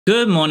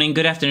Good morning,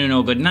 good afternoon,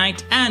 or good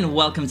night, and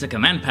welcome to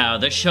Command Power,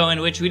 the show in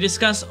which we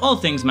discuss all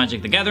things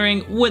Magic the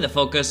Gathering with a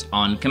focus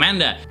on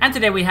Commander. And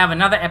today we have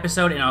another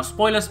episode in our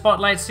Spoiler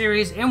Spotlight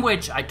series in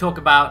which I talk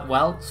about,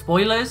 well,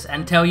 spoilers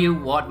and tell you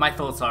what my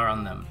thoughts are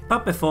on them.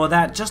 But before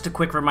that, just a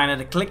quick reminder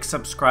to click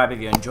subscribe if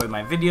you enjoy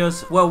my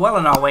videos. We're well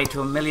on our way to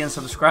 1 million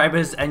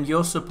subscribers and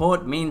your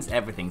support means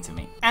everything to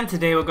me. And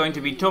today we're going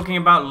to be talking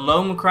about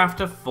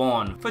Loamcrafter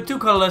Faun. For 2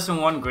 colorless and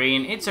 1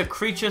 green, it's a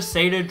creature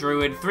Satyr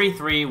Druid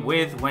 3/3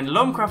 with when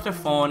Loamcrafter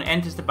Faun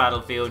enters the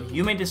battlefield,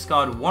 you may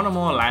discard 1 or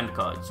more land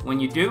cards. When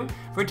you do,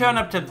 return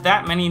up to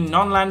that many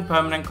non-land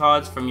permanent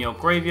cards from your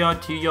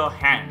graveyard to your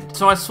hand.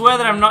 So I swear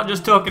that I'm not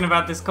just talking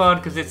about this card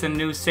because it's a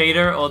new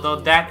Satyr, although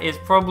that is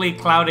probably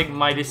clouding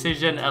my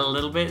decision a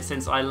little bit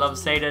since I love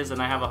Satyrs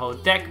and I have a whole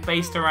deck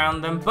based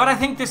around them. But I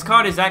think this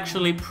card is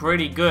actually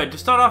pretty good. To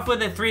start off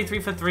with, a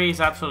 3/3 for 3 is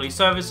absolutely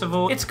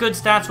serviceable. It's good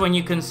stats when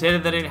you consider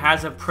that it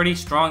has a pretty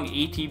strong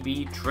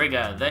ETB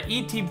trigger. The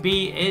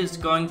ETB is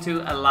going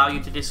to allow you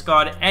to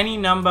discard any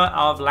number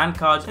of land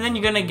cards, and then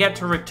you're going to get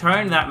to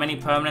return that many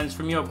permanents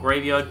from your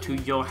graveyard to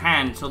your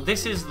hand. So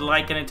this is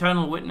like an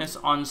Eternal Witness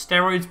on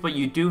steroids, but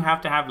you do have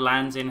to have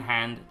lands in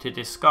hand to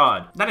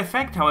discard. That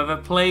effect, however,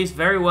 plays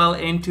very well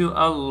into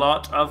a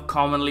lot of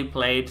commonly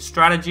played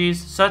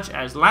strategies, such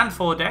as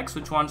landfall decks,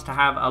 which wants to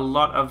have a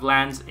lot of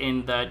lands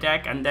in the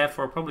deck, and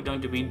therefore probably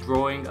going to be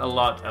drawing a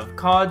lot of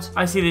cards.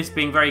 I see this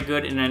being very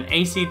good in an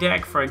AC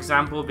deck, for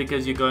example,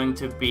 because you're going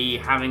to be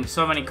having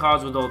so many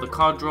cards with all the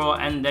card draw,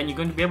 and then you're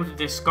going to be able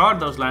to discard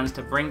those lands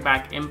to bring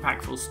back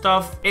impactful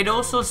stuff. It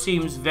also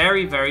seems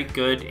very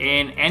good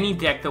in any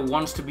deck that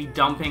wants to be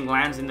dumping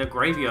lands in the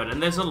graveyard,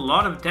 and there's a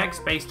lot of decks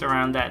based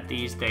around that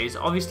these days.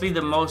 Obviously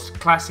the most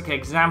classic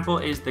example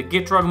is the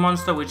Gitrog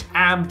monster, which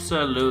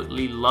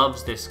absolutely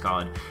loves this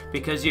card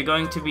because you're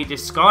going to be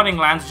discarding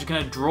lands which are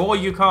going to draw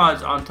you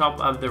cards on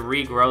top of the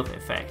regrowth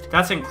effect.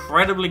 That's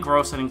incredibly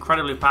gross and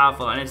incredibly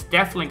powerful, and it's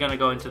definitely going to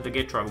go into the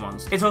Gitrog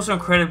monster. It's also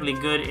incredibly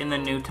good in the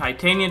new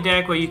Titania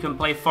deck where you can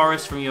play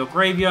Forest from your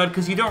graveyard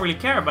because you don't really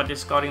care about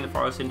discarding the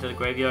forest into the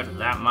graveyard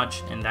that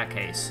much in that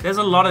case. There's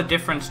a lot of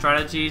different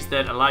strategies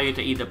that allow you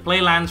to either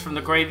play lands from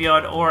the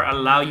graveyard or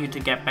allow you to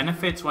get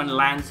benefits when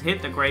lands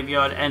hit the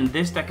graveyard, and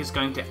this deck is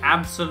going to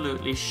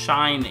absolutely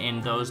shine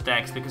in those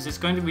decks because it's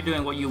going to be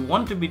doing what you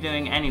want to be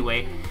doing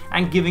anyway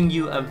and giving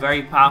you a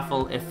very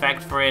powerful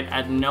effect for it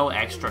at no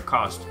extra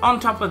cost. On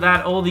top of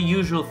that, all the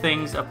usual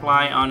things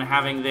apply on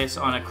having this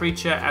on a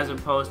creature as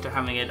opposed to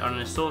having it on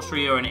a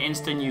sorcery or an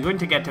instant. You're going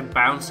to get to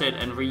bounce it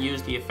and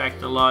reuse the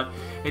effect a lot.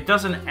 It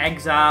doesn't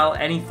exile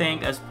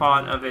anything as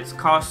part of its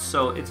cost,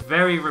 so it's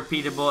very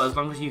repeatable. As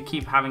long as you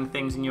keep having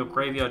things in your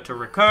graveyard to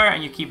recur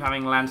and you keep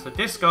having lands to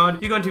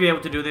discard, you're going to be able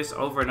to do this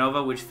over and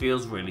over, which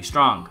feels really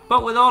strong.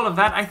 But with all of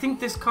that, I think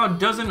this card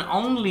doesn't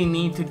only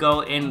need to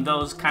go in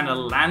those kind of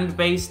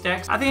land-based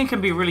decks. I think it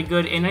can be really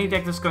good in any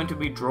deck that's going to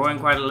be drawing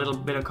quite a little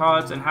bit of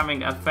cards and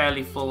having a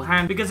fairly full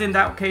hand, because in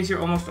that case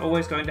you're almost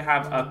always going to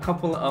have a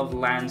couple of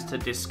lands to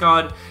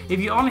discard.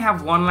 If you only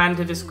have 1 land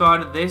to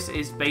discard, this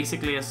is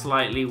basically a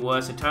slightly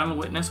worse Eternal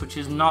Witness, which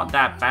is not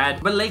that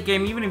bad. But late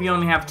game, even if you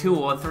only have 2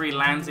 or 3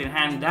 lands in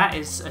hand, that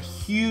is a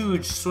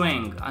huge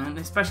swing, and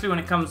especially when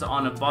it comes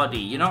on a body.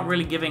 You're not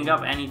really giving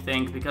up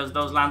anything because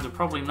those lands are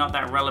probably not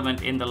that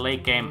relevant in the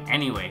late game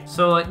anyway.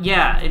 So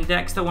yeah, in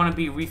decks that want to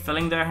be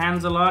refilling their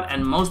hands a lot,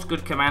 and most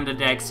good commander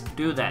decks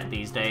do that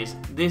these days,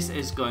 this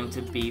is going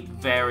to be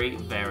very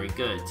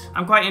good.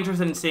 I'm quite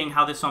interested in seeing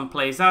how this one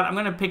plays out. I'm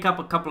going to pick up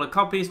a couple of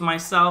copies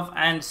myself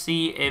and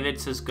see if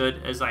it's as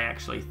good as I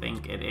actually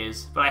think it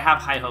is, but I have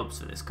high hopes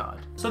for this card.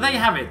 So there you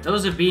have it.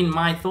 Those have been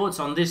my thoughts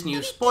on this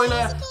new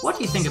spoiler. What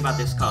do you think about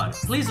this card?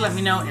 Please let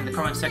me know in the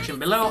comment section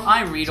below.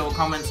 I read all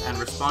comments and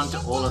respond to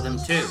all of them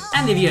too.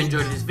 And if you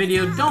enjoyed this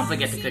video, don't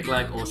forget to click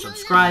like or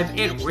subscribe.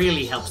 It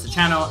really helps the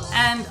channel.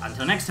 And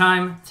until next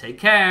time, take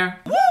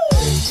care.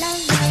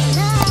 Woo!